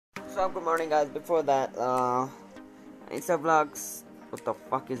So good morning guys. Before that, Insta vlogs. What the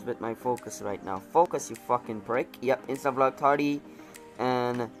fuck is with my focus right now? Focus, you fucking prick. Yep, Insta vlog 30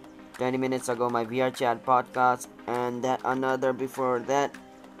 and 20 minutes ago my VR chat podcast, and that another before that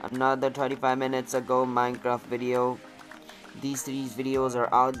another 35 minutes ago Minecraft video. These three videos are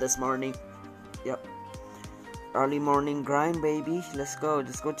out this morning. Yep. Early morning grind, baby. Let's go.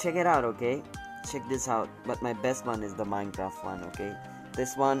 Just go check it out, okay? Check this out. But my best one is the Minecraft one, okay?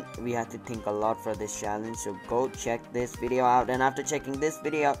 This one, we have to think a lot for this challenge. So go check this video out. And after checking this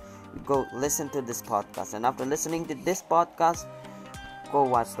video, go listen to this podcast. And after listening to this podcast, go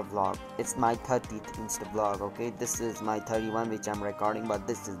watch the vlog. It's my 30th Insta vlog, okay? This is my 31, which I'm recording, but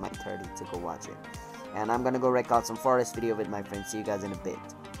this is my 30th, so go watch it. And I'm gonna go record some forest video with my friends. See you guys in a bit.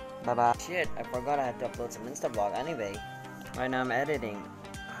 Bye bye. Shit, I forgot I had to upload some Insta vlog. Anyway, right now I'm editing.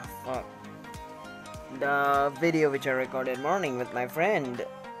 Fuck. The video which I recorded morning with my friend.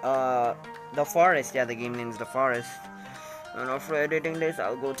 The forest. Yeah, the game name's the forest. And after editing this,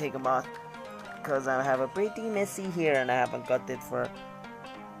 I'll go take a bath. Cause I have a pretty messy hair and I haven't cut it for.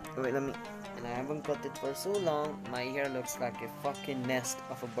 Wait, let me. And I haven't cut it for so long. My hair looks like a fucking nest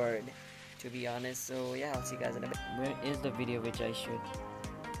of a bird, to be honest. So yeah, I'll see you guys in a bit. Where is the video which I should?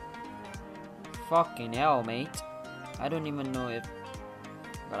 Fucking hell, mate. I don't even know if...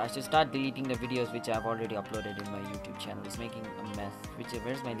 But I should start deleting the videos which I've already uploaded in my YouTube channel. It's making a mess.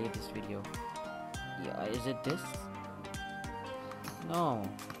 Where's my latest video? Yeah, is it this? No.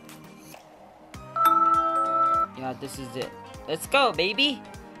 Yeah, this is it. Let's go, baby!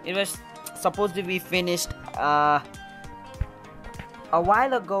 It was supposed to be finished a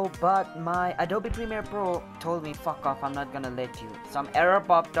while ago, but my Adobe Premiere Pro told me fuck off, I'm not gonna let you. Some error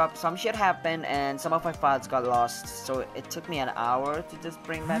popped up, some shit happened, and some of my files got lost. So it took me an hour to just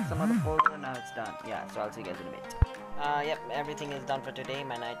bring back some of the folder. Now it's done. Yeah, so I'll see you guys in a bit. Yep, everything is done for today,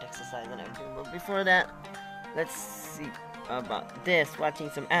 my night exercise and everything. But before that, let's see about this, watching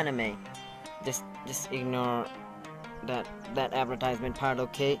some anime. Just ignore that advertisement part,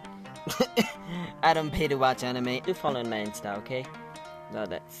 okay? I don't pay to watch anime. Do follow my Insta, okay? No,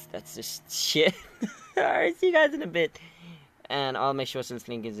 that's just shit. Alright, see you guys in a bit. And all my sources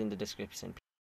link is in the description.